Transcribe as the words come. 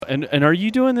And are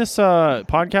you doing this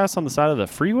podcast on the side of the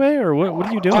freeway, or what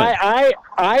are you doing? I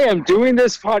am doing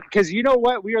this because you know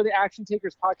what? We are the Action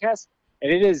Takers podcast,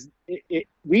 and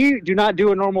we do not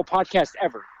do a normal podcast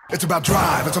ever. It's about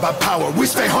drive. It's about power. We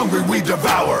stay hungry. We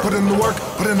devour. Put in the work.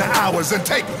 Put in the hours, and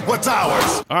take what's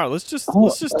ours. All right, let's just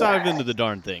dive into the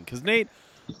darn thing, because Nate,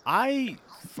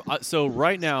 so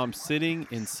right now I'm sitting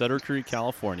in Sutter Creek,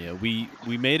 California. We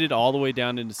made it all the way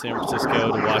down into San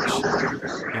Francisco to watch,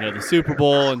 the Super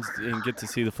Bowl and get to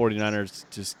see the 49ers.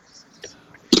 Just,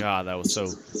 God, that was so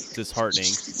disheartening.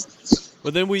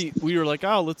 But then we were like,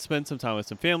 oh, let's spend some time with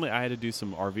some family. I had to do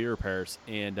some RV repairs,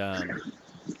 and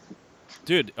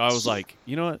dude, I was like,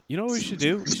 you know what we should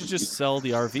do? We should just sell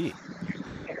the RV.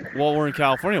 While we're in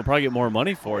California, we'll probably get more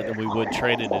money for it than we would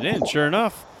trading it in. Sure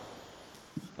enough,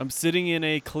 I'm sitting in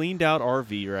a cleaned out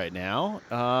RV right now,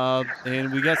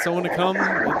 and we got someone to come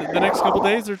the next couple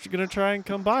days. They're going to try and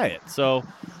come buy it. So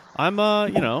I'm,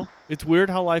 it's weird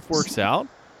how life works out.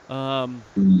 I'm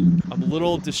a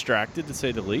little distracted, to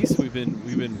say the least. We've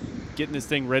been getting this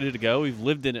thing ready to go. We've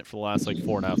lived in it for the last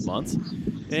 4.5 months,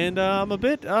 and I'm a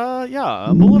bit,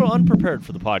 I'm a little unprepared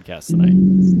for the podcast tonight.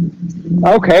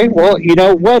 Okay, well,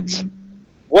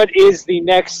 what is the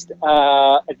next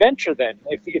adventure then?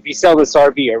 If you sell this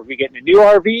RV, are we getting a new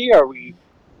RV? Are we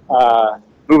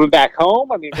moving back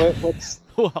home? I mean, what's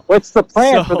the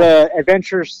plan for the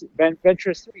Adventurous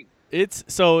 3?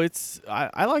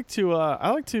 I like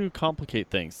to complicate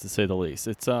things, to say the least.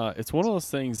 It's one of those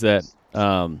things that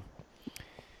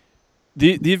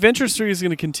the Adventurous 3 is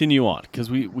going to continue on,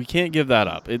 because we can't give that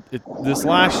up. This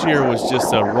last year was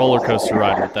just a roller coaster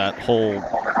ride with that whole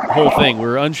thing. We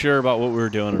were unsure about what we were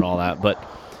doing and all that, but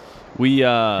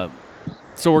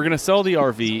so we're going to sell the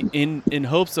RV in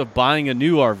hopes of buying a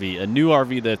new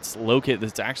RV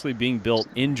that's actually being built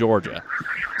in Georgia.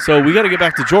 So we got to get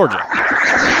back to Georgia.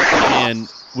 And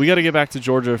we got to get back to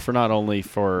Georgia for not only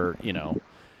for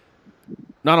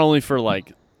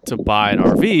to buy an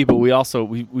RV, but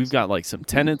we've got some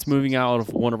tenants moving out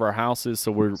of one of our houses,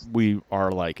 so we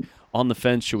are on the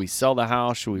fence. Should we sell the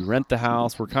house? Should we rent the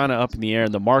house? We're kind of up in the air,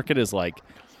 and the market is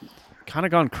kind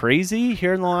of gone crazy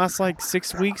here in the last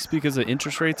 6 weeks because the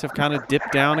interest rates have kind of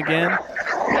dipped down again.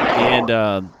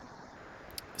 And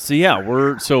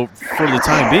so for the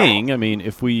time being, I mean,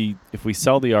 if we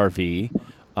sell the RV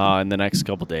in the next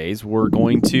couple days, we're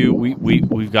going to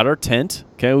we've got our tent,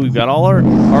 okay, we've got all our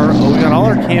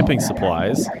camping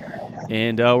supplies,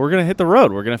 and we're gonna hit the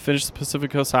road. We're gonna finish the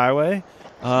Pacific Coast Highway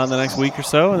in the next week or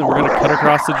so, and then we're gonna cut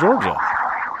across to Georgia.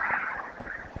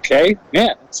 Okay,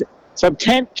 yeah, some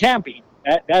tent camping.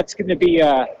 That's gonna be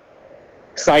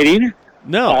exciting.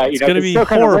 No, it's gonna be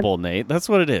horrible, Nate. That's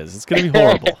what it is. It's gonna be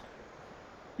horrible.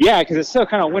 Yeah, because it's still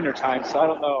kind of winter time, so I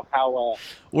don't know how.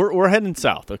 We're heading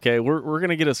south. Okay, we're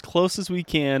gonna get as close as we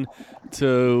can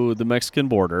to the Mexican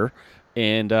border,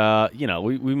 and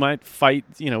we might fight.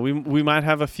 We might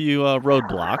have a few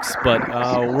roadblocks, but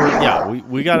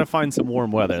we got to find some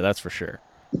warm weather. That's for sure.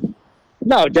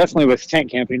 No, definitely with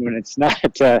tent camping when it's not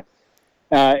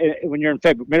when you're in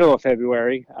middle of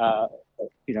February. I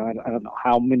don't know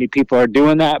how many people are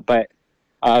doing that, but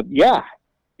yeah,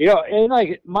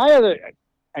 and my other.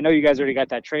 I know you guys already got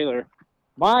that trailer.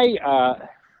 My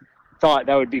thought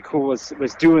that would be cool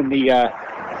was doing the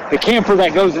camper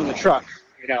that goes in the truck.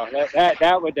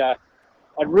 That would I'd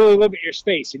really limit your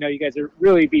space. You guys would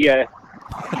really be a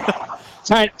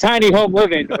tiny home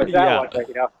living with that one.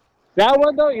 But that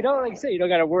one though, like I said, you don't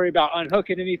got to worry about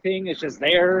unhooking anything. It's just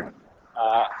there.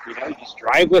 You just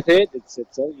drive with it. It's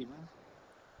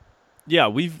Yeah,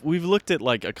 we've looked at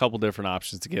a couple different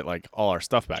options to get all our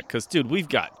stuff back, because dude, we've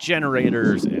got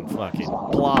generators and fucking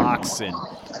blocks and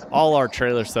all our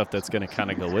trailer stuff that's going to kind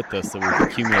of go with us that we've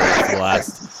accumulated for the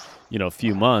last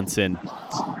few months, and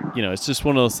it's just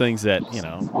one of those things that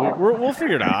we'll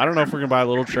figure it out. I don't know if we're going to buy a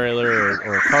little trailer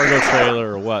or a cargo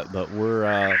trailer or what, but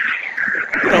we're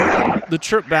the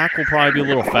trip back will probably be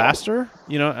a little faster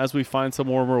as we find some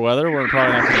warmer weather. We're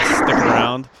probably not going to stick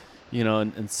around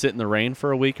and sit in the rain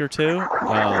for a week or two.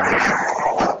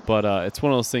 But it's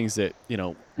one of those things that,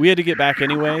 we had to get back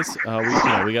anyways.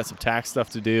 We got some tax stuff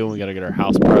to do, and we got to get our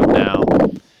house prepped now.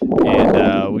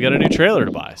 And we got a new trailer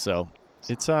to buy. So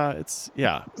it's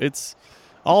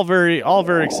all very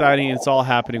exciting. It's all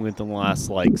happening within the last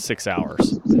 6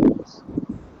 hours.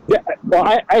 Yeah,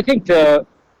 well, I think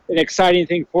an exciting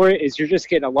thing for it is you're just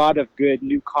getting a lot of good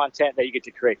new content that you get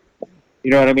to create. You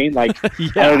know what I mean? Yeah.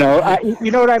 I don't know. You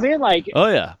know what I mean? Oh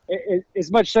yeah. As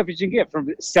much stuff as you can get,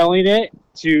 from selling it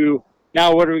to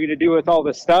now what are we going to do with all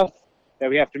this stuff that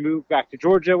we have to move back to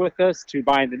Georgia with us, to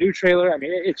buying the new trailer. I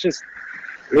mean, it's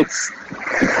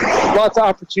lots of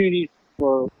opportunity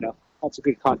for lots of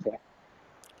good content.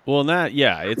 Well,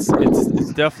 it's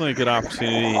definitely a good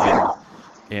opportunity,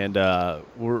 and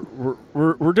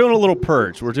we're doing a little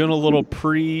purge. We're doing a little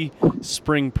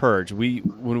pre-spring purge.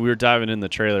 When we were diving in the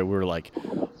trailer, we were like,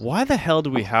 why the hell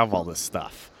do we have all this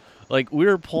stuff? Like, we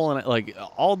were pulling like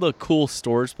all the cool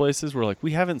storage places. We're like,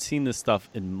 we haven't seen this stuff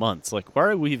in months. Like, why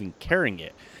are we even carrying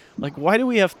it? Like, why do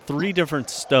we have 3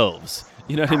 different stoves?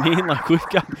 You know what I mean? Like,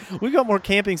 we've got more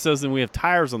camping stoves than we have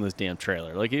tires on this damn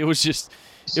trailer. Like, it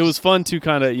was fun to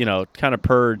kind of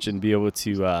purge and be able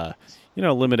to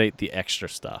eliminate the extra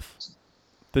stuff.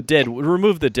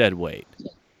 Remove the dead weight.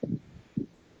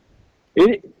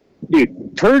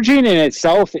 Dude, purging in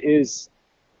itself is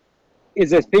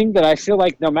a thing that I feel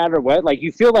like no matter what, like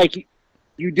you feel like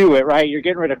you do it, right? You're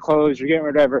getting rid of clothes, you're getting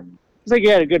rid of whatever. It's like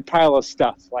you had a good pile of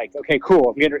stuff. Like, okay,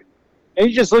 cool. And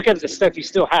you just look at the stuff you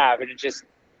still have, and it just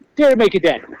didn't make a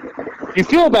dent. You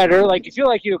feel better, like you feel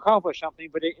like you accomplished something,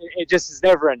 but it just is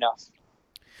never enough.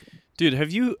 Dude,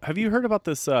 have you heard about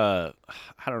this? I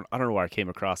don't know where I came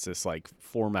across this like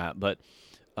format, but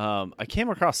I came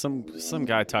across some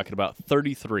guy talking about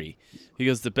 33. He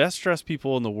goes, the best dressed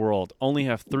people in the world only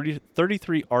have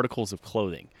 33 articles of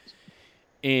clothing,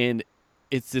 and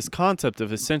it's this concept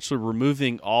of essentially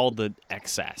removing all the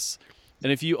excess.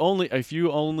 And if you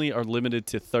only are limited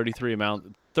to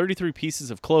 33 pieces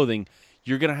of clothing,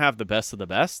 you're gonna have the best of the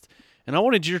best. And I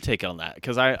wanted your take on that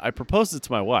because I proposed it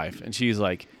to my wife, and she's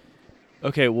like,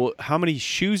 okay, well, how many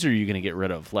shoes are you going to get rid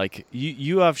of? Like,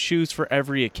 you have shoes for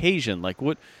every occasion. Like,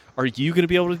 what are you going to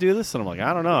be able to do this? And I'm like,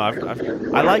 I don't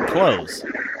know. I like clothes.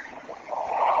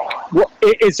 Well,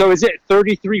 so is it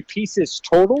 33 pieces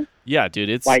total? Yeah, dude.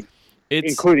 It's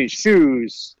including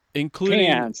shoes,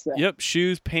 pants. Yep,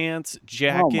 shoes, pants,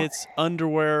 jackets,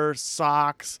 underwear,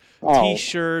 socks,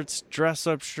 T-shirts,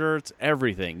 dress-up shirts,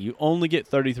 everything. You only get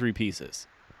 33 pieces.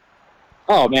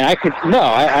 Oh man,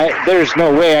 there's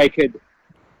no way I could.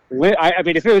 I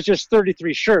mean, if it was just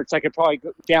 33 shirts, I could probably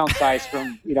downsize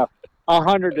from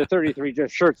 100 to 33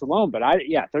 just shirts alone. But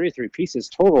 33 pieces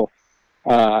total.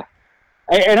 And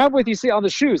I'm with you. See, on the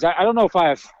shoes, I don't know if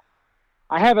I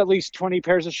have at least 20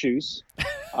 pairs of shoes.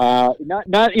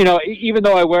 Not even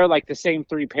though I wear like the same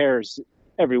 3 pairs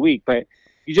every week, but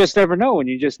you just never know when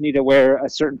you just need to wear a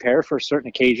certain pair for a certain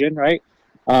occasion, right?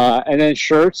 And then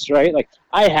shirts, right? Like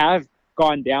I have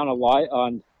gone down a lot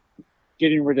on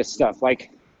getting rid of stuff.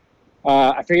 Like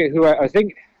I forget who I was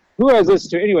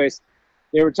listening to. Anyways,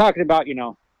 they were talking about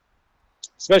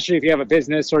especially if you have a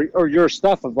business or your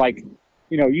stuff of like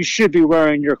you should be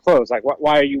wearing your clothes. Like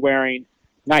why are you wearing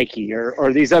Nike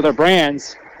or these other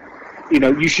brands?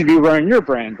 You should be wearing your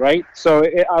brand, right? So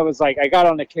I was like, I got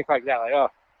on a kick like that. Like,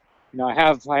 I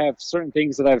have certain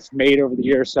things that I've made over the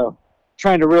years. So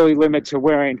trying to really limit to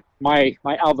wearing my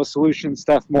Alva Solution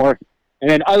stuff more. And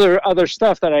then other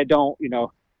stuff that I don't,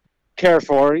 care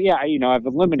for. Yeah, I've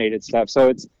eliminated stuff.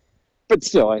 So but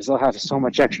still, I still have so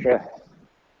much extra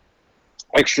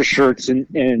shirts and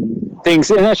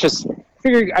things. And that's just,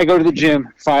 figure I go to the gym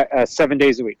 7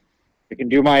 days a week. I can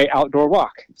do my outdoor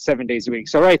walk 7 days a week.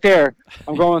 So right there,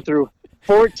 I'm going through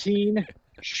 14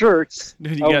 shirts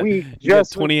a week. You got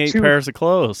 28 pairs of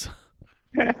clothes.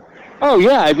 Oh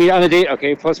yeah, I mean on a day.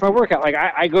 Okay, plus my workout. Like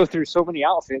I go through so many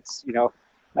outfits,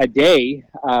 a day,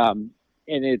 and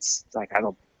it's like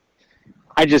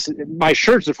my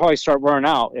shirts would probably start wearing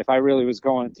out if I really was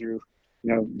going through,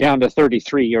 down to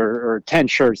 33 or 10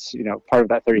 shirts, part of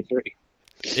that 33.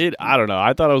 I don't know.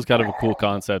 I thought it was kind of a cool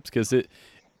concept because it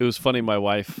was funny. My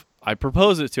wife, I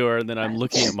proposed it to her, and then I'm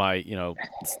looking at my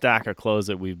stack of clothes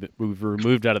that we've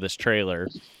removed out of this trailer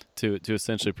to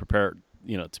essentially prepare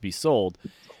to be sold.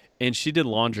 And she did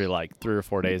laundry like 3 or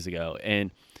 4 days ago,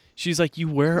 and she's like, "You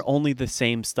wear only the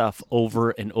same stuff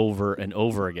over and over and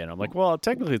over again." I'm like, "Well,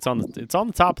 technically, it's on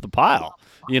the top of the pile.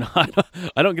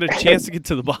 I don't get a chance to get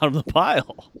to the bottom of the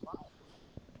pile."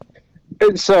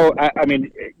 And so, I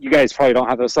mean, you guys probably don't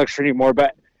have this luxury anymore,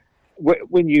 but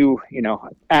when you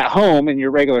at home in your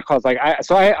regular clothes, like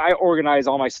I organize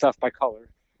all my stuff by color,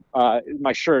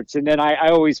 my shirts, and then I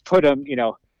always put them,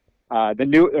 the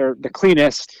new or the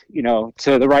cleanest,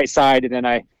 to the right side, and then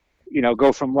I,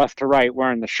 go from left to right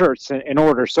wearing the shirts in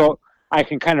order, so I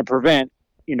can kind of prevent,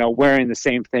 wearing the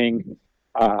same thing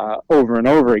over and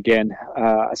over again.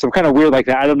 So I'm kind of weird like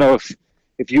that. I don't know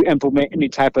if you implement any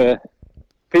type of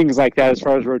things like that as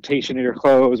far as rotation of your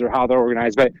clothes or how they're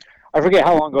organized, but I forget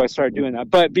how long ago I started doing that.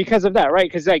 But because of that, right?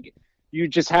 Because like you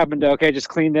just happen to just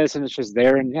clean this and it's just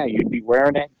there, and yeah, you'd be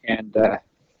wearing it, and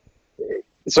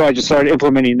so I just started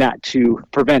implementing that to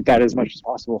prevent that as much as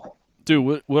possible.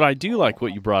 Dude, what I do like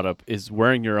what you brought up is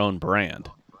wearing your own brand.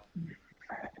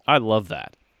 I love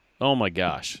that. Oh my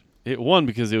gosh!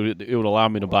 Because it would allow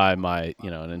me to buy my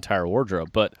an entire wardrobe,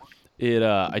 but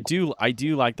I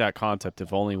do like that concept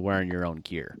of only wearing your own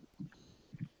gear.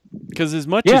 Because as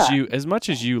much Yeah.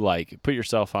 as you like put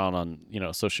yourself out on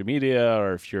social media,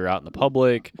 or if you're out in the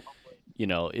public,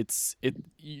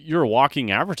 you're a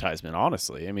walking advertisement.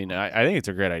 Honestly, I mean, I think it's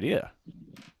a great idea.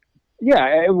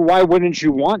 Yeah, why wouldn't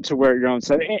you want to wear your own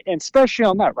stuff? And especially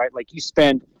on that, right? Like you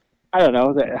spend, I don't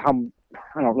know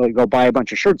I don't really go buy a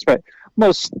bunch of shirts, but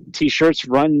most T-shirts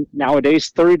run nowadays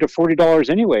 $30 to $40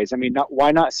 anyways. I mean,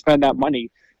 why not spend that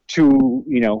money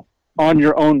to on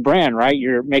your own brand, right?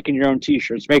 You're making your own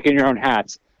T-shirts, making your own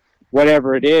hats,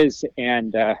 whatever it is,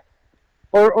 and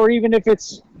or even if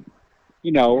it's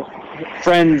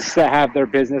friends that have their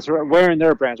business or wearing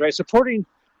their brands, right? Supporting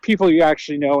people you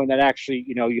actually know and that actually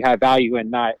you have value in,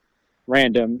 not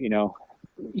random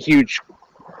huge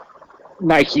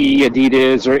Nike,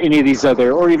 Adidas, or any of these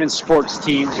other, or even sports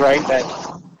teams, right, that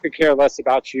could care less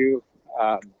about you.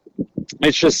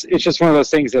 It's just one of those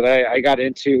things that I got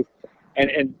into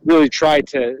and really tried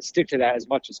to stick to that as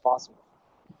much as possible.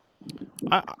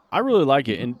 I really like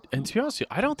it, and to be honest with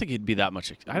you, I don't think it'd be that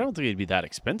much. I don't think it'd be that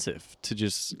expensive to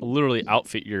just literally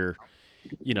outfit your,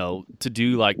 to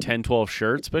do like 10, 12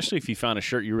 shirts, especially if you found a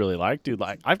shirt you really like, dude.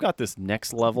 Like I've got this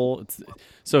next level.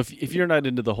 So if you're not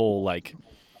into the whole like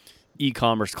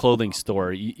e-commerce clothing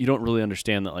store, you don't really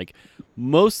understand that like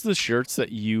most of the shirts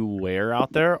that you wear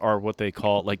out there are what they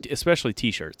call, like, especially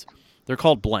T-shirts, they're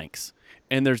called blanks.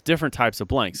 And there's different types of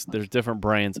blanks. There's different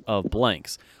brands of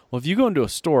blanks. Well, if you go into a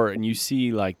store and you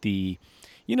see like the,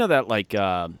 that like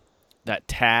that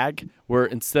tag where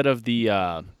instead of the,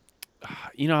 how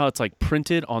it's like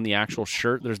printed on the actual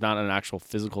shirt, there's not an actual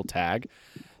physical tag.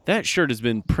 That shirt has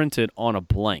been printed on a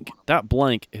blank. That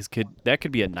blank that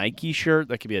could be a Nike shirt,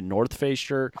 that could be a North Face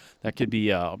shirt, that could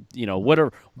be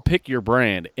whatever. Pick your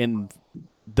brand, and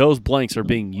those blanks are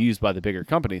being used by the bigger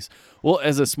companies. Well,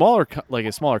 as a smaller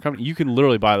company, you can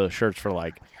literally buy those shirts for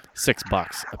like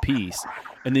 $6 a piece,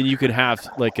 and then you could have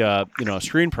like a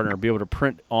screen printer be able to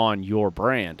print on your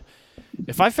brand.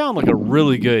 If I found like a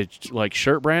really good like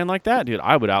shirt brand like that, dude,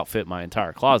 I would outfit my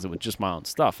entire closet with just my own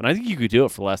stuff, and I think you could do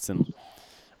it for less than.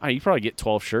 You probably get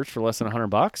 12 shirts for less than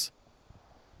 $100.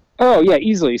 Oh yeah,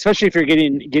 easily. Especially if you're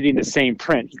getting the same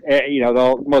print.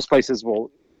 Most places will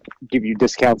give you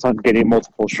discounts on getting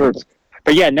multiple shirts.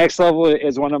 But yeah, Next Level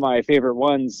is one of my favorite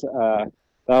ones that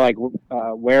I like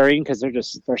wearing because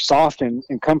they're soft and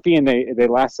comfy, and they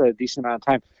last a decent amount of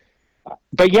time.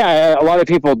 But yeah, a lot of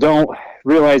people don't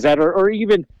realize that, or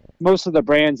even most of the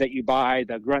brands that you buy,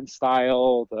 the Grunt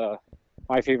Style,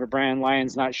 my favorite brand,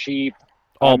 Lions Not Sheep.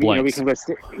 All blanks. We can list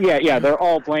it. Yeah, they're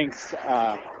all blanks,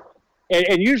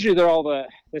 and usually they're all the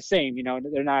same.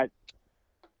 They're not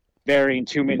varying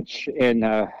too much in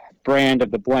brand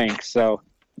of the blank. So,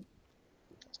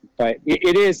 but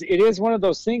it is one of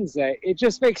those things that it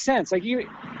just makes sense. Like even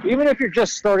if you're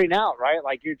just starting out, right?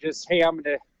 Like you're just, hey, I'm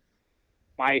gonna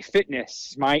my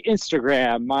fitness, my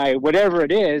Instagram, my whatever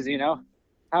it is,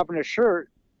 having a shirt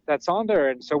that's on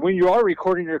there, and so when you are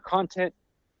recording your content.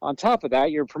 On top of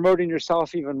that, you're promoting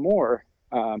yourself even more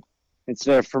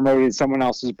instead of promoting someone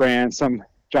else's brand, some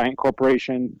giant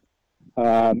corporation.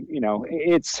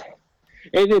 It's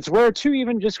where to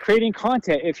even just creating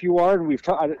content. If you are, and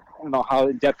I don't know how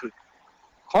in depth we've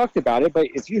talked about it, but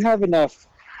if you have enough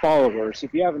followers,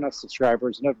 if you have enough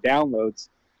subscribers, enough downloads,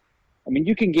 I mean,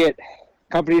 you can get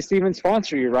companies to even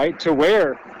sponsor you, right, to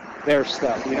wear their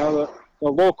stuff. The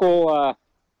local.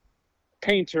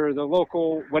 Painter, the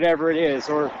local whatever it is,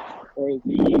 or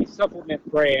the supplement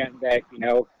brand that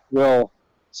will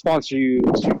sponsor you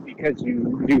because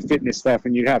you do fitness stuff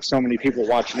and you have so many people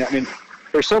watching it. I mean,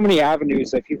 there's so many avenues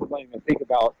that people don't even think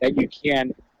about that you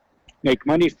can make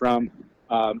money from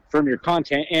your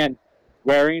content and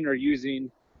wearing or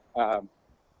using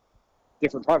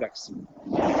different products.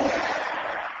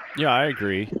 Yeah, I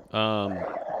agree.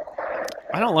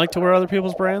 I don't like to wear other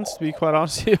people's brands, to be quite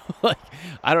honest with you. Like,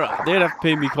 I don't. They'd have to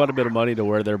pay me quite a bit of money to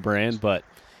wear their brand, but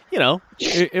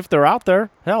if they're out there,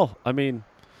 hell, I mean,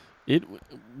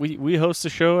 we host a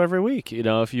show every week.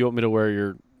 If you want me to wear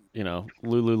your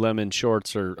Lululemon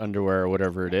shorts or underwear or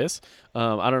whatever it is,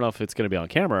 I don't know if it's going to be on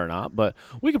camera or not, but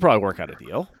we could probably work out a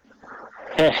deal.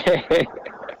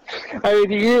 I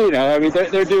mean,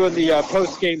 they're doing the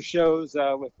post game shows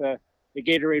with the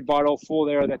Gatorade bottle full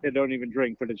there that they don't even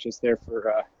drink, but it's just there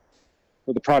for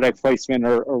the product placement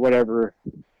or whatever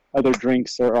other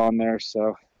drinks are on there.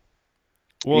 So,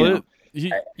 well,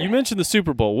 you mentioned the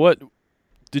Super Bowl. What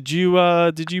did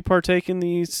you partake in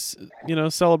these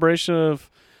celebration of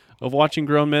watching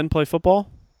grown men play football?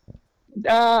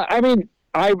 I mean,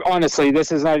 I honestly,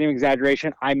 this is not even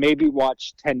exaggeration. I maybe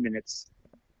watched 10 minutes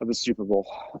of the Super Bowl.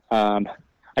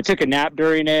 I took a nap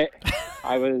during it.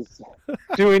 I was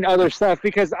doing other stuff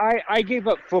because I gave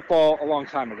up football a long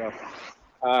time ago.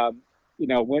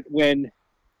 When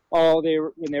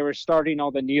they were starting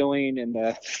all the kneeling and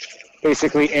the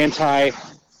basically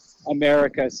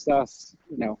anti-America stuff,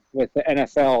 with the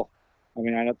NFL. I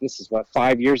mean, I know this is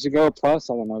 5 years ago plus.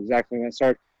 I don't know exactly when it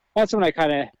started. That's when I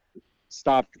kind of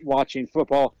stopped watching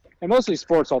football and mostly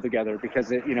sports altogether because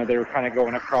they were kind of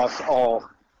going across all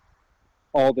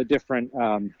the different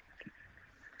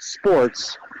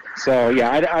sports. So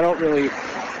yeah, I don't really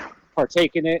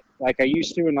partake in it like I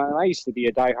used to, and I used to be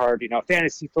a diehard,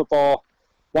 fantasy football,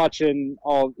 watching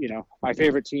all, my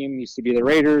favorite team used to be the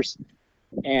Raiders,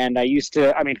 and I used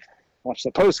to, watch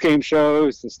the post game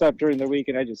shows, the stuff during the week,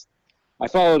 and I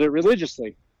followed it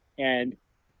religiously, and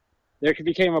there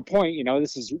became a point,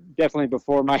 this is definitely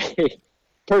before my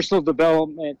personal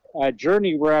development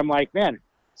journey where I'm like, man,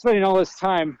 spending all this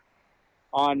time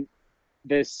on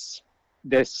this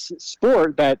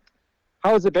sport that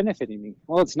how is it benefiting me?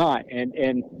 Well, it's not.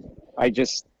 And I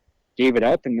just gave it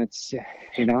up, and it's,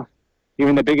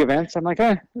 even the big events, I'm like,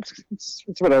 it's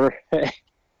whatever.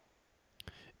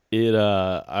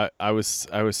 I was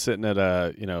sitting at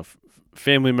a,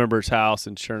 family member's house,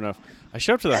 and sure enough, I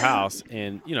show up to the house,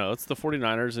 and it's the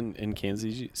 49ers and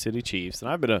Kansas City Chiefs, and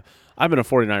I've been a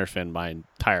 49ers fan my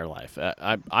entire life.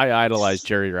 I idolized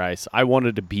Jerry Rice. I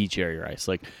wanted to be Jerry Rice.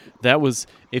 Like, that was,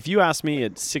 if you asked me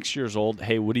at 6 years old,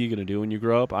 hey, what are you going to do when you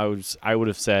grow up? I would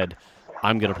have said,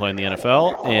 I'm going to play in the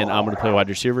NFL, and I'm going to play wide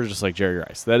receiver just like Jerry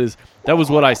Rice. That was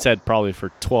what I said probably for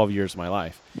 12 years of my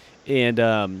life. And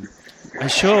I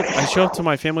show up to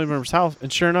my family member's house,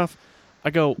 and sure enough, I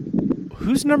go,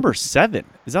 who's number 7?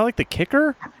 Is that like the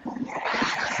kicker?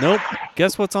 Nope.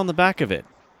 Guess what's on the back of it?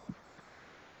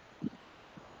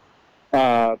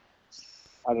 I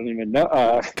don't even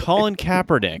know. Colin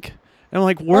Kaepernick. And I'm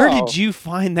like, where did you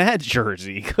find that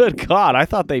jersey? Good God, I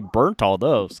thought they burnt all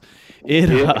those.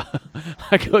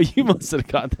 I go, you must have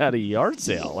gotten that at a yard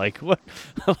sale. Like, what?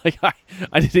 Like, I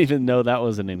didn't even know that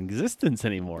was in existence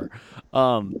anymore.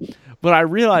 But I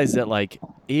realized that, like,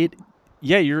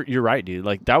 yeah, you're right, dude.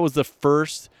 Like, that was the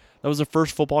first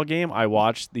football game I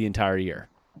watched the entire year.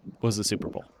 Was the Super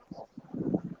Bowl.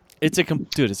 It's a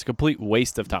complete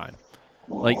waste of time.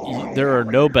 Like, there are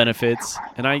no benefits,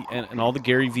 and all the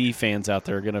Gary Vee fans out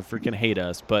there are gonna freaking hate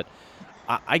us. But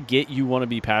I get you want to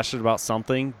be passionate about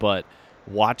something, but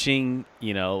watching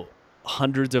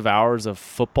hundreds of hours of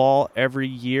football every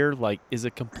year is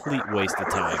a complete waste of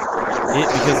time.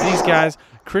 Because these guys,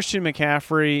 Christian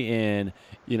McCaffrey and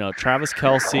Travis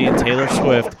Kelce and Taylor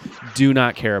Swift, do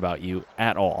not care about you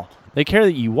at all. They care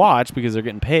that you watch because they're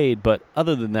getting paid, but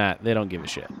other than that, they don't give a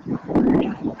shit.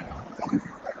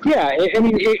 Yeah, I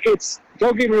mean, it's,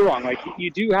 don't get me wrong, like,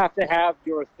 you do have to have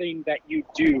your thing that you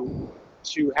do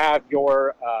to have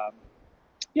your,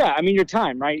 your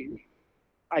time, right?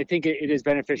 I think it is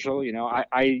beneficial.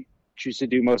 I choose to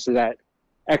do most of that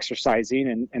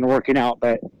exercising and working out,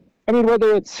 but I mean,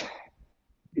 whether it's,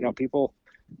 people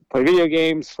play video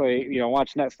games,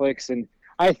 watch Netflix, and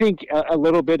I think a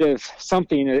little bit of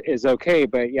something is okay,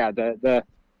 but yeah, the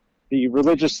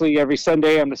religiously every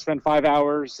Sunday I'm going to spend 5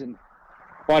 hours and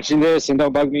watching this and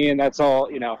don't bug me, and that's all,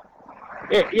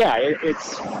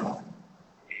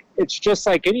 it's just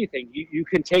like anything. You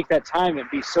can take that time and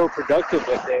be so productive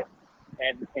with it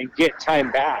and get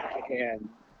time back. And,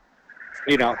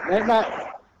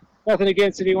 nothing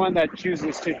against anyone that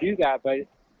chooses to do that, but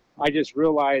I just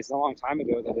realized a long time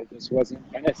ago that it just wasn't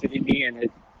benefiting me, and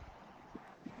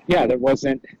there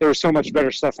was so much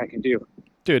better stuff I can do.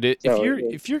 Dude,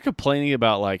 if you're complaining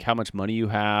about like how much money you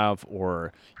have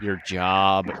or your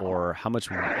job or how much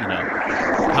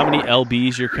how many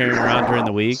LBs you're carrying around during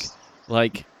the week,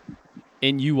 like,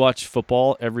 and you watch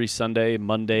football every Sunday,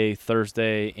 Monday,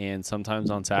 Thursday, and sometimes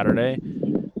on Saturday,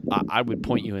 I would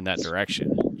point you in that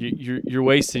direction. You're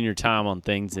wasting your time on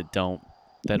things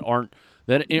that aren't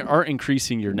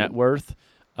increasing your net worth.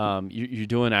 You're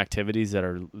doing activities that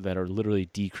are literally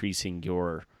decreasing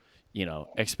your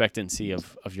expectancy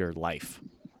of your life.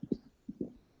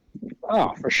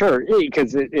 Oh, for sure.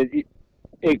 Because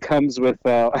it comes with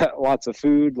lots of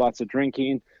food, lots of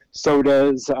drinking,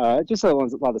 sodas, just a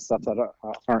lot of stuff that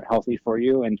aren't healthy for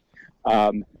you. And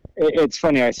it's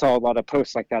funny, I saw a lot of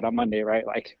posts like that on Monday, right?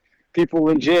 Like, people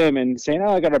in gym and saying,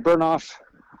 I got to burn off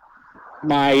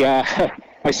my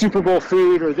my Super Bowl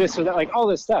food or this or that, like all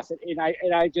this stuff. And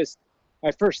I just,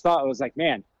 my first thought was like,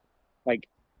 man, like,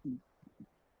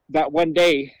 that one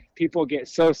day people get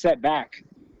so set back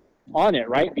on it,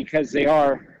 right? Because they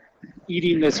are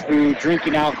eating this food,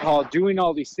 drinking alcohol, doing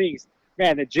all these things.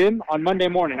 Man, the gym on Monday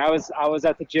morning, I was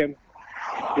at the gym,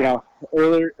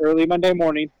 early Monday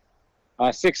morning,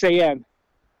 6 a.m.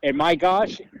 And my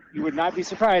gosh, you would not be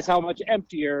surprised how much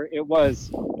emptier it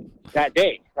was that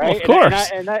day, right? Well, of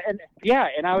course. And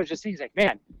I was just thinking, like,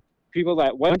 man, people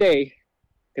that one day,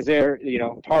 because they're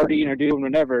partying or doing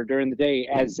whatever during the day,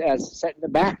 as setting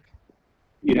them back,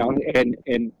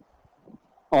 and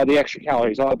all the extra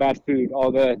calories, all the bad food,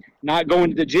 all the not going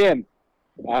to the gym.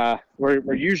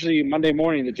 We're usually Monday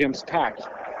morning, the gym's packed,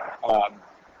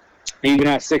 even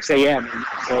at 6 a.m. And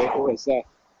so it was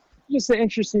just an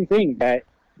interesting thing that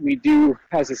we do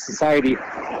as a society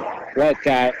let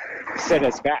that set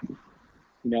us back.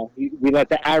 We let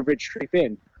the average creep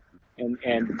in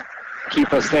and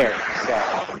keep us there.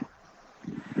 So.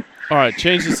 All right,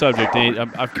 change the subject, Nate.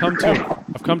 I've come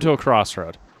to a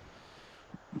crossroad,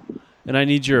 and I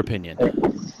need your opinion.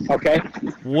 Okay.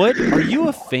 What are you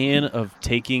a fan of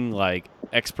taking like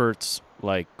experts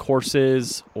like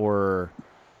courses or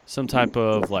some type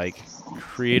of like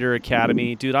creator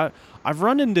academy? Dude, I've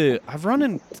run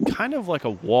in kind of like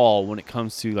a wall when it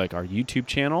comes to like our YouTube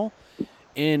channel,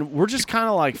 and we're just kind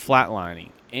of like flatlining.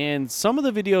 And some of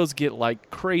the videos get like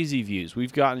crazy views.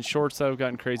 We've gotten shorts that have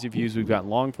gotten crazy views. We've gotten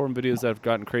long form videos that have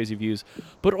gotten crazy views.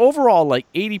 But overall, like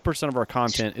 80% of our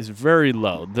content is very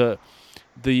low. The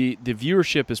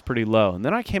viewership is pretty low. And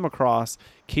then I came across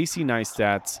Casey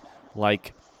Neistat's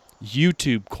like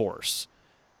YouTube course.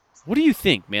 What do you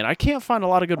think, man? I can't find a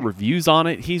lot of good reviews on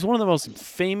it. He's one of the most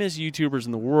famous YouTubers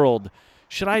in the world.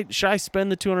 Should I spend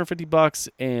the $250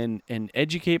 and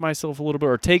educate myself a little bit,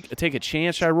 or take a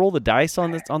chance? Should I roll the dice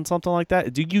on something like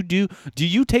that? Do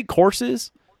you take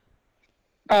courses?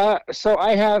 So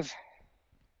I have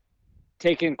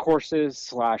taken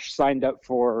courses / signed up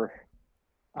for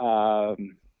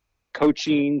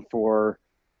coaching for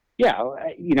so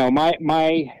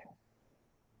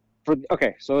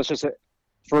let's just say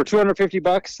for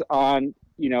 $250 on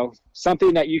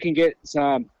something that you can get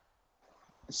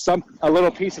a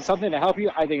little piece of something to help you,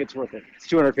 I think it's worth it. It's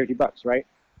 $250, right?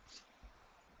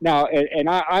 Now, and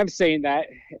I'm saying that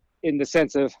in the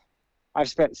sense of I've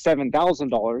spent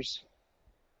 $7,000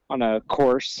 on a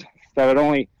course that it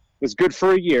only was good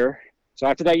for a year. So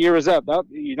after that year was up,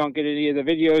 you don't get any of the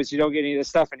videos, you don't get any of the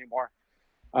stuff anymore.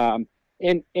 And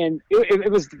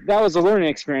that was a learning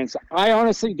experience. I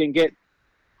honestly didn't get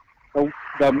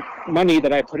the money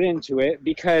that I put into it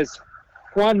because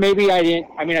one, maybe I didn't.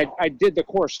 I mean, I did the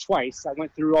course twice. I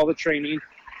went through all the training,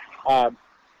 but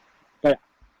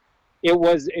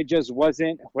it just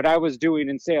wasn't what I was doing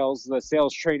in sales. The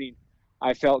sales training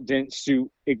I felt didn't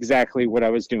suit exactly what I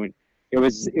was doing. It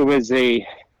was a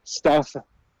stuff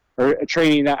or a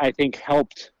training that I think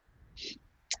helped,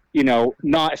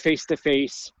 not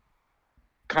face-to-face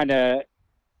kind of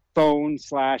phone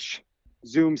 /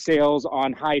 Zoom sales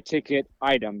on high ticket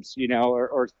items,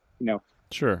 or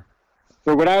Sure.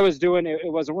 For what I was doing,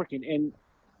 it wasn't working. And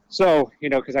so,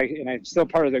 because I'm still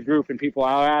part of the group, and people,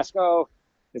 I'll ask, oh,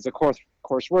 is the course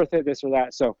worth it, this or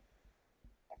that? So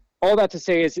all that to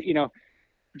say is,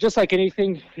 just like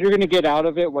anything, you're going to get out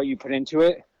of it what you put into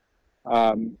it.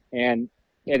 And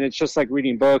it's just like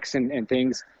reading books and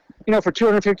things, for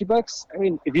 $250. I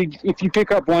mean, if you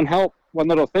pick up one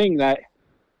little thing that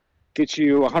gets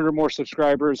you 100 more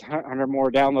subscribers, 100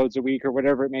 more downloads a week, or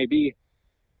whatever it may be,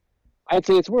 I'd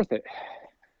say it's worth it.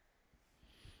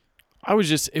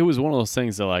 It was one of those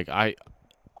things that like I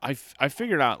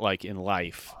figured out like in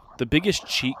life, the biggest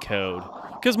cheat code,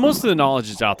 because most of the knowledge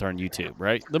is out there on YouTube,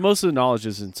 right? Most of the knowledge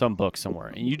is in some book somewhere,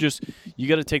 and you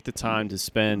got to take the time to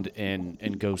spend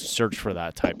and go search for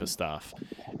that type of stuff,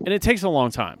 and it takes a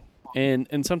long time,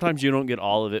 and sometimes you don't get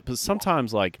all of it, but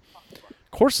sometimes like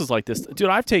courses like this, dude,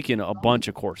 I've taken a bunch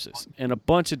of courses and a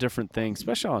bunch of different things,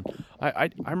 especially on, I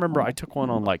remember I took one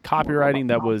on like copywriting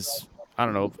that was, I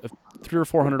don't know,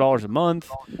 $300 or $400 a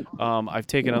month. I've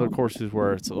taken other courses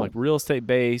where it's like real estate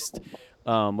based,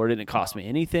 where it didn't cost me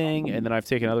anything. And then I've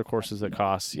taken other courses that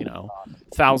cost,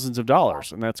 thousands of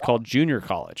dollars, and that's called junior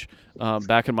college.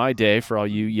 Back in my day, for all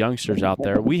you youngsters out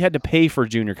there, we had to pay for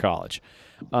junior college,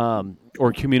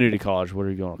 or community college,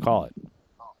 whatever you want to call it.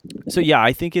 So yeah,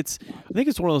 I think it's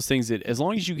one of those things that as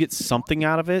long as you get something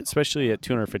out of it, especially at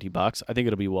 $250, I think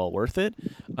it'll be well worth it,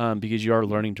 because you are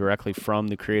learning directly from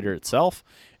the creator itself,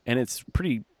 and it's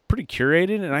pretty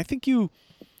curated. And I think at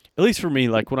least for me,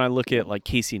 like when I look at like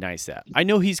Casey Neistat, I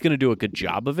know he's going to do a good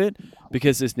job of it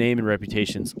because his name and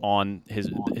reputation's on his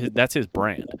that's his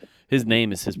brand. His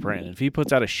name is his brand. And if he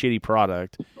puts out a shitty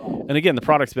product, and again, the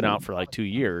product's been out for like 2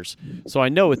 years, so I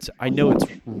know it's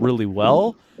really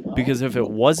well, Because if it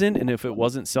wasn't, and if it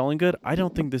wasn't selling good, I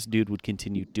don't think this dude would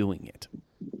continue doing it.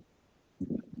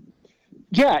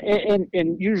 Yeah,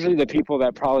 and usually the people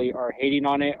that probably are hating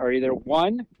on it are either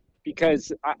one,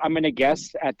 because I'm going to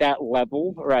guess at that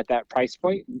level or at that price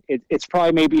point, it's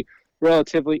probably maybe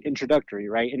relatively introductory,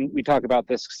 right? And we talk about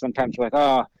this sometimes with,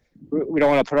 we don't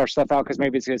want to put our stuff out because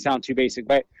maybe it's going to sound too basic,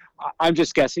 but I'm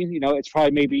just guessing, it's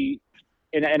probably maybe,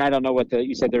 and I don't know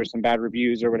you said there were some bad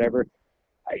reviews or whatever.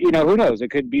 Who knows? It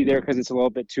could be there because it's a little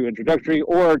bit too introductory,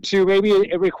 or two, maybe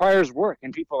it requires work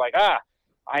and people are like,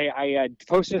 I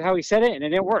posted how he said it and it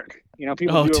didn't work.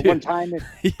 People do it one time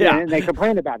and they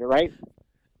complain about it, right?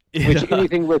 Yeah. Which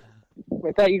anything with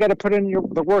that, you got to put in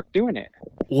the work doing it.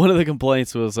 One of the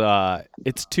complaints was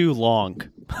it's too long.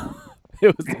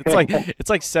 It's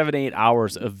like 7-8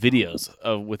 hours of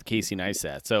videos with Casey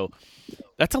Neistat. So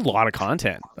that's a lot of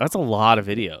content. That's a lot of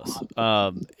videos.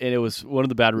 And it was one of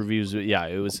the bad reviews. Yeah,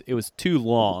 it was too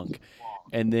long.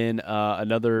 And then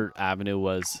another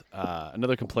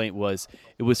complaint was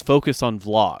it was focused on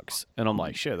vlogs. And I'm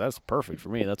like, shit, that's perfect for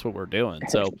me. That's what we're doing.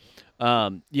 So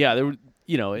there were,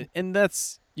 and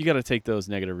that's, you got to take those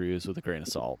negative reviews with a grain of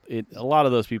salt. A lot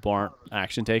of those people aren't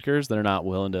action takers. They're not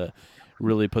willing to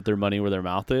really put their money where their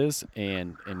mouth is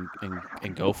and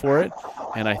go for it.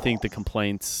 And I think the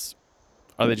complaints,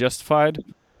 are they justified?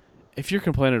 If you're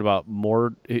complaining about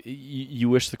more, you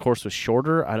wish the course was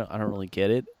shorter. I don't really get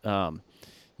it.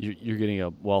 You're getting a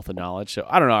wealth of knowledge. So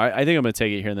I don't know. I think I'm going to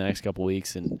take it here in the next couple of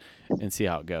weeks and see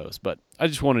how it goes. But I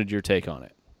just wanted your take on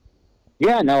it.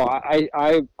 Yeah, no,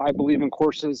 I believe in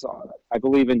courses. I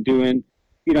believe in doing,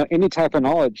 any type of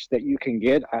knowledge that you can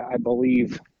get. I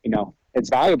believe, it's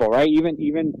valuable, right?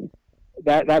 Even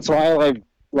that's why I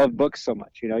love books so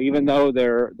much. Even though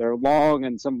they're long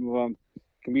and some of them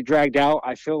can be dragged out,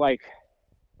 I feel like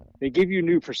they give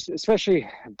you especially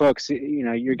books.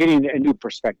 You're getting a new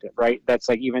perspective, right? That's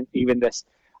like even this.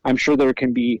 I'm sure there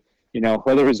can be,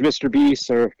 whether it's Mr. Beast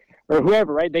or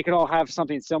whoever, right? They can all have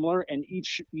something similar, and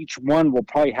each one will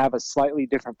probably have a slightly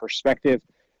different perspective,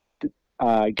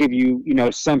 give you,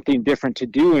 something different to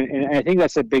do. And I think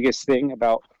that's the biggest thing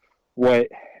about what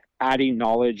adding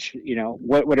knowledge,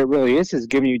 what it really is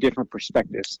giving you different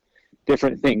perspectives,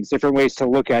 different things, different ways to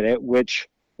look at it, which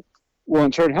will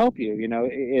in turn help you.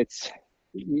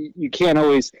 You can't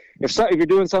always, if you're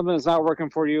doing something that's not working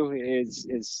for you,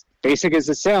 as basic as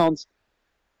it sounds,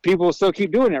 people will still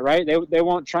keep doing it, right? They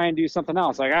won't try and do something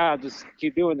else. Like, I'll just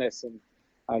keep doing this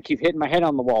and keep hitting my head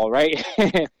on the wall, right?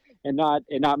 and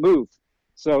not move.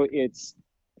 So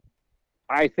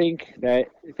I think that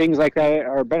things like that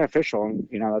are beneficial. And,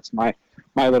 that's my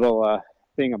little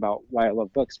thing about why I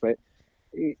love books. But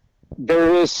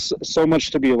there is so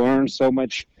much to be learned, so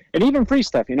much, and even free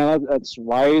stuff. That's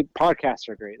why podcasts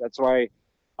are great. That's why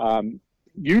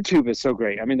YouTube is so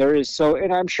great. I mean,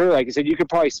 and I'm sure, like I said, you could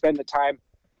probably spend the time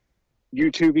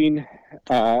YouTubing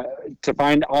to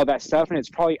find all that stuff, and it's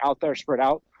probably out there spread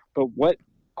out. But what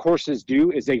courses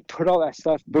do is they put all that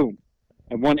stuff, boom,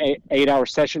 in one 8-hour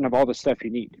session of all the stuff you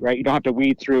need, right? You don't have to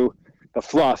weed through the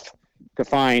fluff to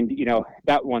find,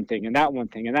 that one thing and that one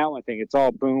thing and that one thing. It's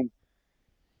all, boom,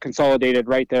 consolidated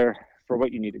right there for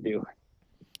what you need to do.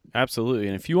 Absolutely.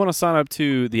 And if you want to sign up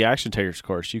to the Action Takers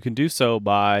course, you can do so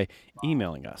by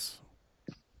emailing us.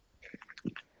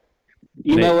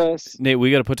 Email us. Nate,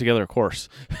 we got to put together a course.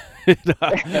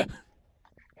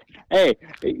 Hey,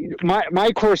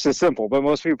 my course is simple, but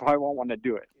most people probably won't want to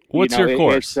do it. What's your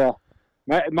course?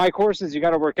 My course is you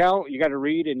got to work out, you got to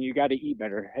read, and you got to eat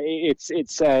better.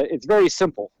 It's very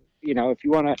simple. If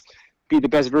you want to be the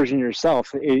best version of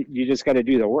yourself, you just got to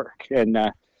do the work. And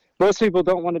most people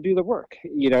don't want to do the work.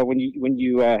 When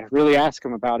you really ask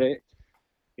them about it,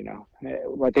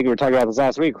 I think we were talking about this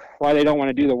last week, why they don't want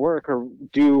to do the work or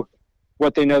do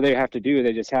what they know they have to do.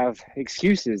 They just have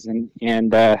excuses and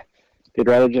they'd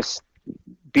rather just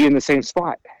be in the same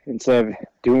spot instead of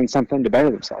doing something to better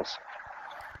themselves.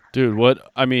 Dude,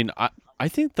 I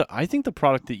think the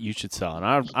product that you should sell, and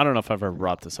I don't know if I've ever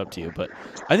brought this up to you, but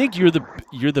I think you're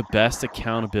the best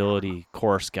accountability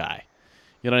course guy.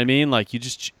 You know what I mean? Like you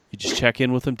just check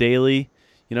in with them daily.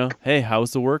 Hey, how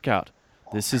was the workout?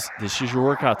 This is your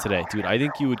workout today, dude. I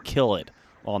think you would kill it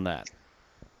on that.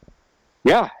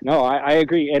 Yeah, no, I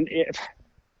agree. And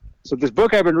so this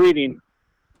book I've been reading,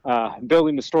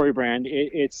 Building the Story Brand,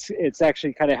 it's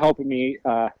actually kind of helping me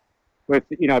with,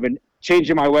 I've been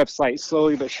changing my website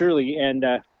slowly but surely. And,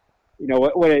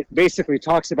 what it basically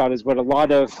talks about is what a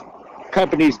lot of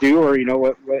companies do, or,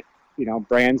 what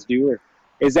brands do,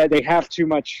 is that they have too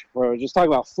much, or just talk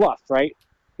about fluff, right?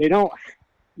 They don't,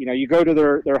 you go to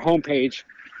their homepage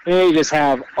and they just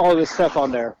have all this stuff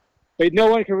on there but no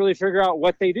one can really figure out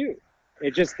what they do.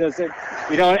 It just doesn't,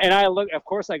 and I look, of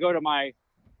course I go to my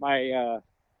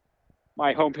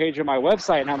homepage of my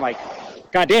website and I'm like,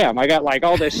 God damn, I got like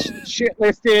all this shit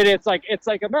listed. It's like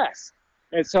a mess.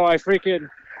 And so I did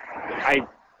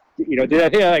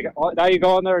that thing like, now you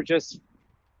go on there,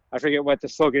 I forget what the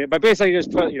slogan is, but basically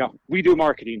just put, we do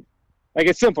marketing. Like,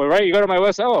 it's simple, right? You go to my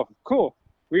website, oh, cool.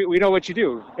 We know what you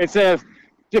do. Instead of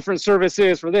different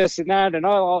services for this and that and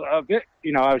all of it,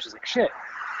 I was just like, shit.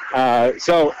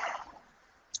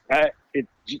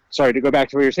 Sorry to go back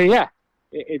to what you're saying. Yeah,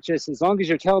 it just, as long as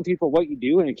you're telling people what you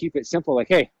do and keep it simple, like,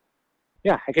 hey,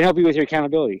 yeah, I can help you with your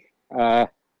accountability. Can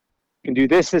do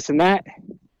this, and that.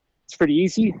 It's pretty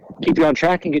easy. Keep you on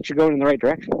track and get you going in the right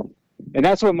direction. And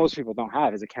that's what most people don't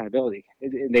have is accountability.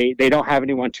 They don't have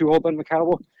anyone to hold them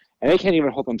accountable, and they can't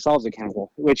even hold themselves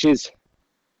accountable, which is,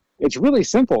 it's really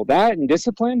simple. That and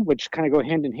discipline, which kind of go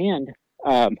hand in hand,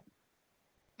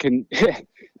 can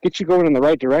get you going in the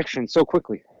right direction so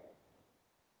quickly.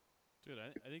 Dude,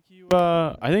 I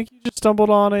think you just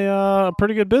stumbled on a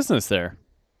pretty good business there.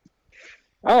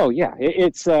 Oh yeah,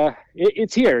 it's here,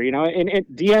 and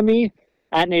DM me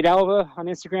at Nate Alva on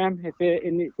Instagram if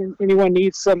anyone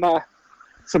needs some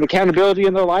accountability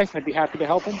in their life. I'd be happy to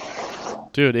help them.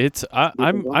 Dude,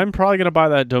 I'm probably gonna buy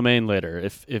that domain later.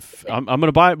 If I'm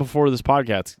gonna buy it before this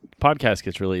podcast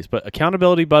gets released. But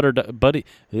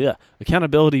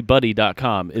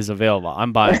accountabilitybuddy.com is available.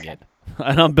 I'm buying it,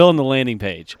 and I'm building the landing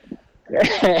page.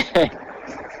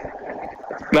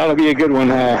 That'll be a good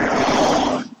one.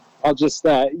 I'll just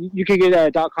you can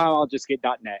get .com. I'll just get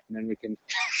 .net, and then we can.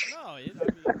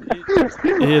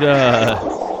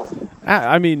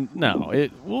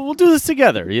 We'll do this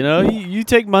together. You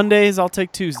take Mondays, I'll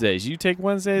take Tuesdays. You take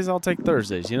Wednesdays, I'll take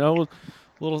Thursdays. Little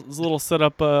set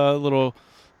up little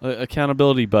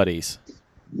accountability buddies.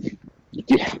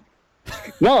 Yeah.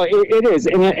 No, it is,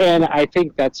 and I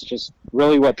think that's just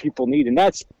really what people need, and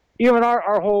that's even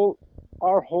our whole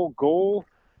goal.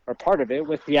 Or part of it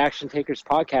with the Action Takers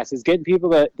podcast is getting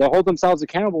people to hold themselves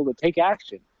accountable to take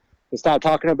action, to stop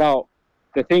talking about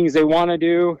the things they want to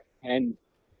do, and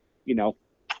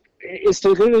it's to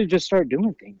literally just start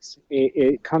doing things.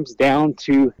 It comes down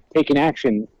to taking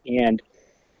action, and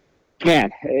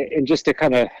just to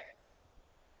kind of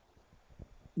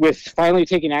with finally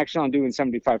taking action on doing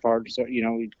 75 hard. So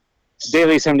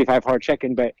daily 75 hard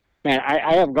check-in, but man,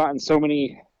 I have gotten so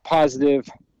many positive.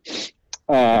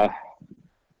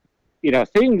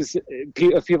 Things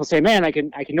people say, man, I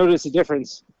can notice a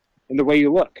difference in the way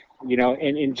you look,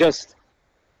 and just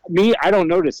me, I don't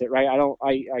notice it, right?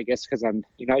 I guess because I'm,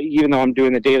 even though I'm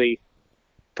doing the daily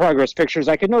progress pictures,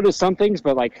 I can notice some things,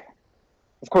 but like,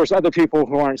 of course, other people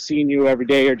who aren't seeing you every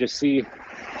day or just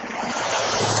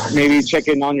maybe check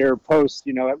in on your post,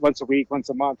 once a week, once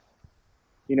a month,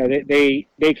 they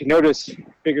can notice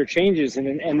bigger changes,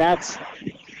 and that's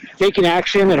taking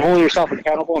action and holding yourself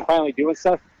accountable and finally doing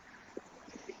stuff.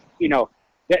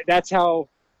 That's how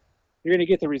you're going to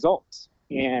get the results.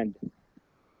 And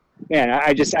man,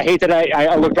 I hate that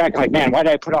I look back like, man, why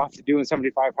did I put off doing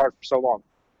 75 hard for so long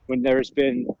when there's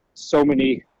been so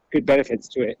many good benefits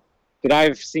to it that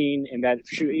I've seen and that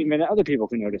even other people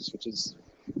can notice, which is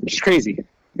crazy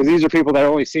because these are people that are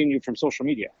only seeing you from social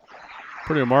media.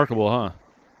 Pretty remarkable, huh?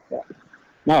 Yeah.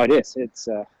 No, it is. It's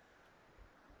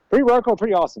pretty remarkable,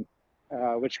 pretty awesome.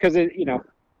 Because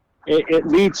it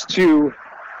leads to,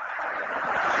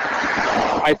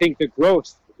 I think, the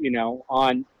growth,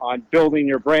 on building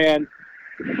your brand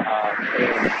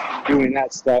and doing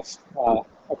that stuff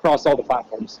across all the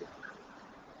platforms.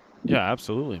 Yeah,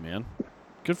 absolutely, man.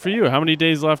 Good for you. How many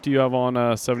days left do you have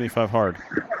on 75 hard?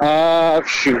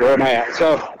 Where am I at?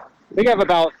 So I think I have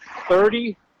about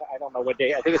 30. I don't know what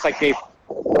day. I think it's like day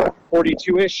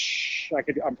 42-ish.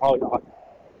 I'm probably not.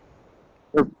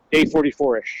 Or day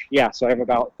 44-ish. Yeah, so I have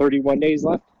about 31 days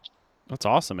left. That's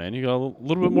awesome, man. You got a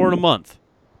little bit more than a month.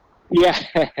 Yeah.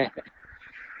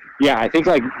 Yeah, I think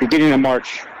like beginning of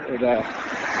March. Like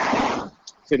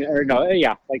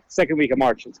second week of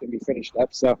March, it's going to be finished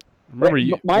up. So remember,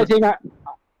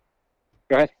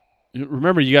 go ahead.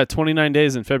 Remember, you got 29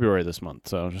 days in February this month,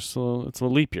 so it's a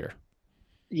leap year.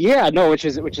 Yeah, no, which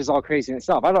is all crazy in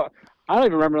itself. I don't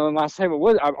even remember the last time it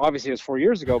was. Obviously, it was 4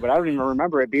 years ago, but I don't even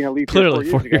remember it being a leap year. Clearly,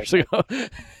 4 years ago.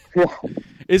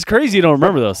 It's crazy you don't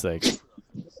remember those things.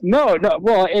 No.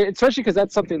 Well, especially because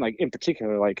that's something like in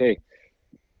particular, like, hey,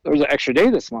 there was an extra day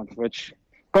this month,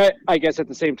 but I guess at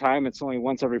the same time, it's only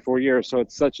once every 4 years, so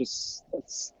it's such a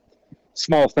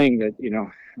small thing that I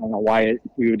don't know why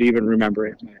we would even remember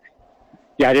it. But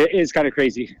yeah, it is kind of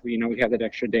crazy. We have that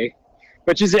extra day,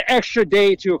 which is an extra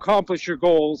day to accomplish your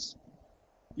goals.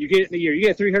 You get in the year. You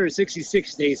get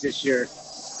 366 days this year,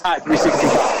 not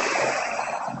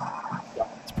 365.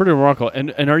 It's pretty remarkable.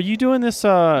 And are you doing this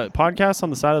podcast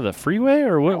on the side of the freeway,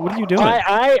 or what are you doing?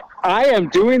 I am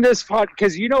doing this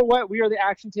because you know what? We are the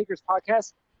Action Takers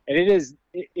podcast, and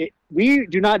we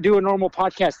do not do a normal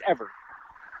podcast ever.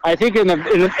 I think in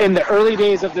the early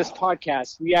days of this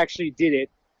podcast, we actually did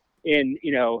it in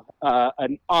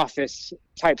an office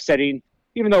type setting,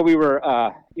 even though we were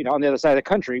on the other side of the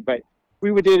country, but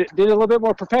we did it a little bit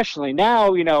more professionally. Now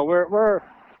we're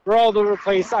all over the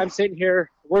place. I'm sitting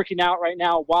here working out right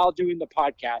now while doing the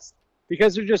podcast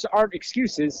because there just aren't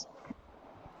excuses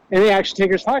in the Action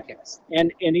Takers podcast.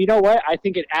 And you know what? I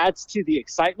think it adds to the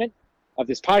excitement of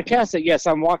this podcast that yes,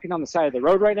 I'm walking on the side of the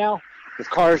road right now with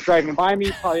cars driving by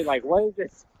me, probably like, what is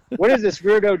this? What is this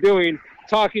weirdo doing?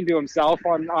 Talking to himself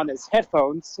on his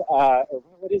headphones. Or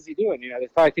what is he doing? They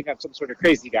probably think I'm some sort of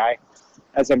crazy guy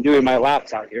as I'm doing my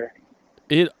laps out here.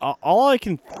 All I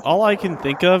can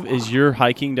think of is you're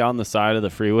hiking down the side of the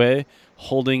freeway,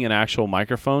 holding an actual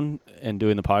microphone and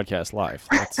doing the podcast live.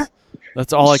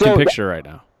 That's all I can picture right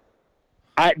now.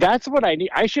 That's what I need.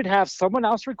 I should have someone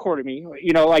else recording me.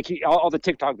 Like all the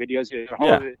TikTok videos.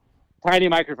 A tiny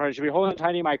microphone. I should be holding a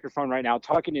tiny microphone right now,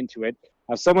 talking into it.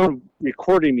 Have someone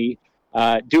recording me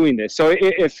doing this. So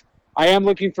if I am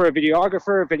looking for a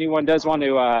videographer, if anyone does want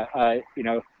to,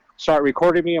 start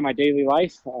recording me in my daily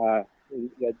life,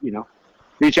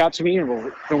 reach out to me and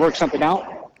we'll work something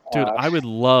out. Dude, I would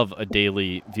love a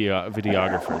daily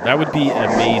videographer. That would be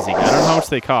amazing. I don't know how much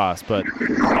they cost, but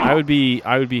I would be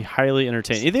highly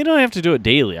entertained. They don't have to do it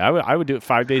daily. I would do it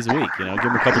 5 days a week. Give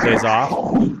them a couple days off.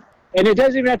 And it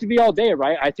doesn't even have to be all day,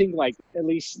 right? I think like at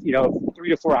least 3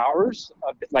 to 4 hours.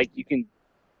 You can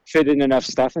fit in enough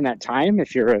stuff in that time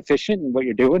if you're efficient in what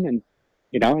you're doing, and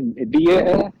it'd be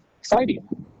exciting.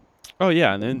 Oh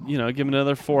yeah, and then give them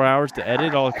another 4 hours to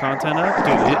edit all the content up,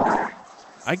 dude.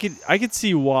 I could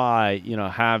see why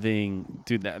having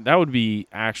that would be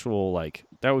actual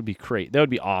that would be great. That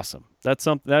would be awesome.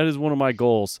 That is one of my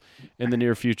goals in the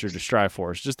near future to strive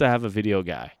for, is just to have a video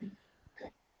guy.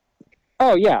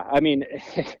 Oh yeah, I mean,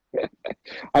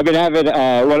 I've been having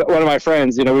one of my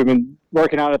friends. We've been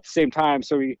working out at the same time,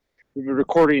 so we've been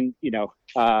recording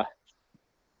some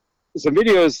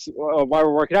videos while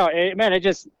we're working out. And man, it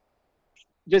just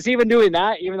even doing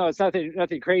that, even though it's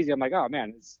nothing crazy, I'm like, oh man,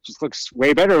 it just looks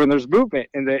way better when there's movement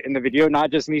in the video,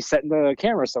 not just me setting the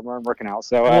camera somewhere and working out.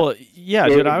 So yeah,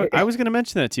 dude, I was gonna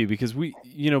mention that to you because we,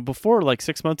 before like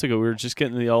 6 months ago, we were just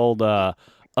getting the old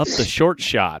up the short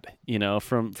shot,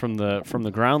 from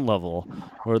the ground level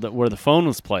where the phone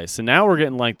was placed, and now we're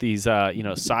getting like these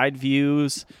side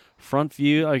views, front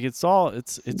view, like it's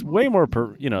way more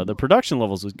the production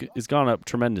levels is gone up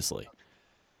tremendously.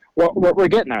 Well, we're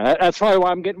getting there. That's probably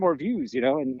why I'm getting more views, and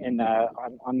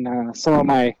on some of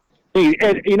my things.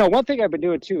 And one thing I've been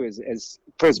doing too is as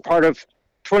part of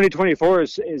 2024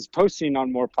 is posting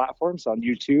on more platforms, on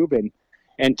YouTube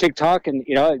and TikTok, and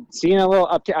seeing a little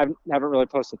uptick. I haven't really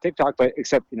posted TikTok, but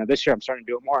except this year I'm starting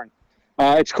to do it more.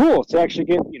 And it's cool to actually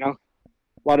get a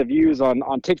lot of views on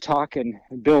TikTok and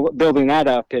building that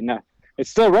up, and it's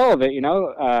still relevant.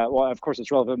 Well, of course it's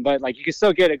relevant, but like you can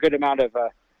still get a good amount of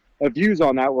views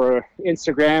on that, where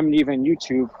Instagram and even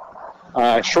YouTube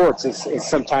shorts is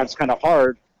sometimes kind of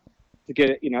hard to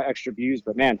get extra views.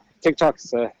 But man,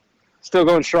 TikTok's still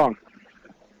going strong.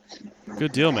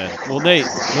 Good deal, man. Well, Nate,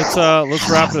 let's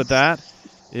wrap it at that.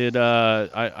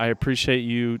 I appreciate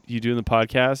you doing the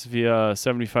podcast via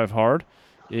 75 Hard.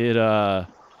 If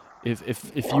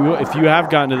you have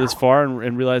gotten to this far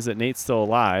and realize that Nate's still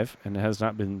alive and has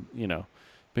not been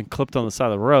been clipped on the side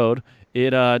of the road,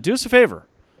 do us a favor.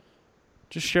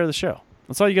 Just share the show.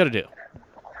 That's all you got to do.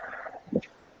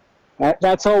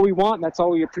 That's all we want. That's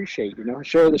all we appreciate.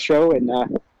 Share the show, and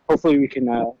hopefully we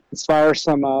can inspire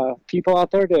some people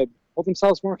out there to hold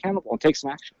themselves more accountable and take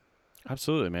some action.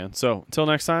 Absolutely, man. So until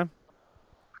next time,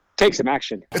 take some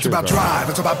action. It's about drive.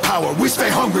 It's about power. We stay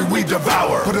hungry. We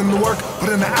devour. Put in the work. Put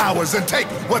in the hours, and take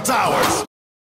what's ours.